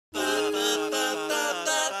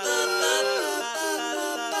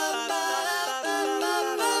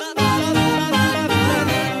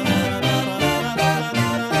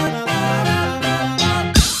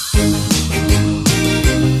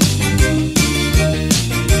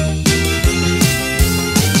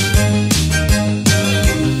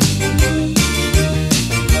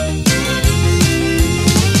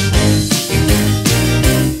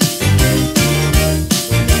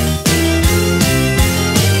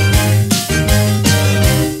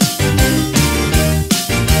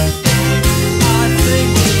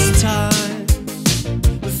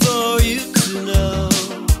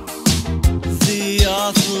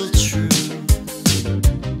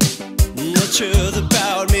truth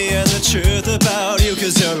about me and the truth about you,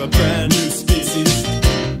 'cause you're a brand new species.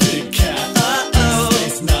 Big cat,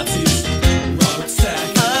 space Nazis, Robert Stack,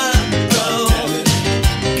 goddammit,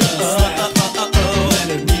 Gunsmack,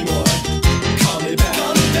 Leonard Nimoy, call me back.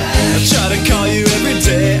 I try to call you every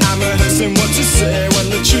day, I'm rehearsing what to say when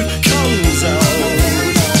the truth comes out.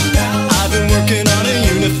 I've been working on a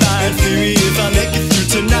unified theory, if I make it through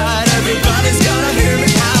tonight, everybody's gonna hear me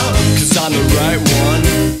out, 'cause I'm the right one.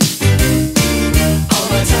 On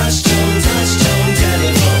my touch-tone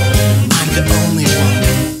telephone, I'm the only one.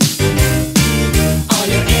 On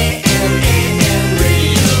your AM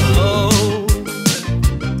radio,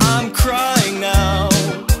 I'm crying now,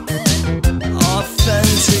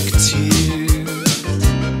 authentic tears.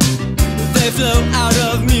 They flow out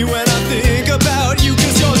of me when I think about you,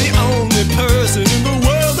 'cause you're the only person in the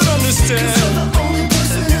world that understands.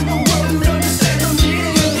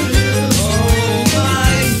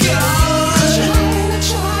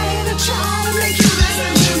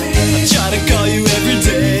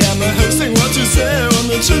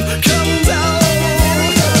 Truth comes out.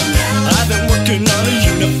 I've been working on a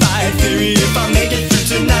unified theory, if I make it through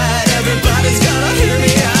tonight, everybody's gonna hear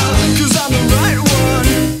me out, 'cause I'm the right one.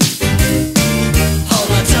 On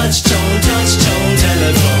my touch-tone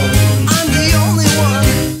telephone, I'm the only one.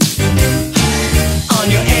 On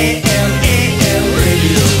your AM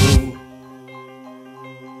radio.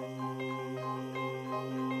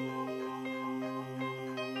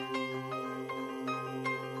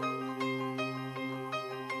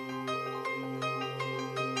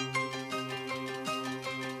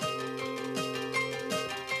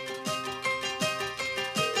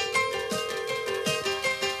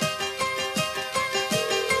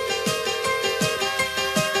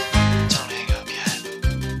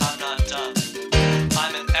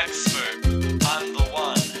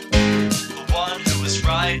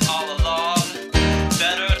 All along,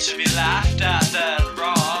 better to be laughed at than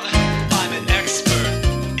wrong. I'm an expert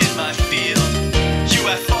in my field.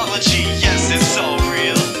 UFOlogy, yes, it's all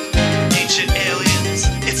real. Ancient aliens,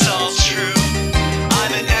 it's all true.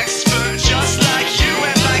 I'm an expert just like you,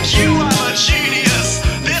 and like you, I'm a genius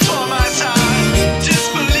before my time.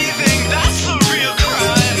 Disbelieving, that's the real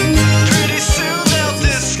crime. Pretty soon they'll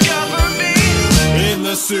discover me in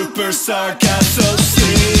the super sargasso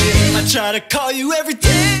sea. I try to call you every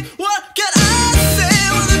day,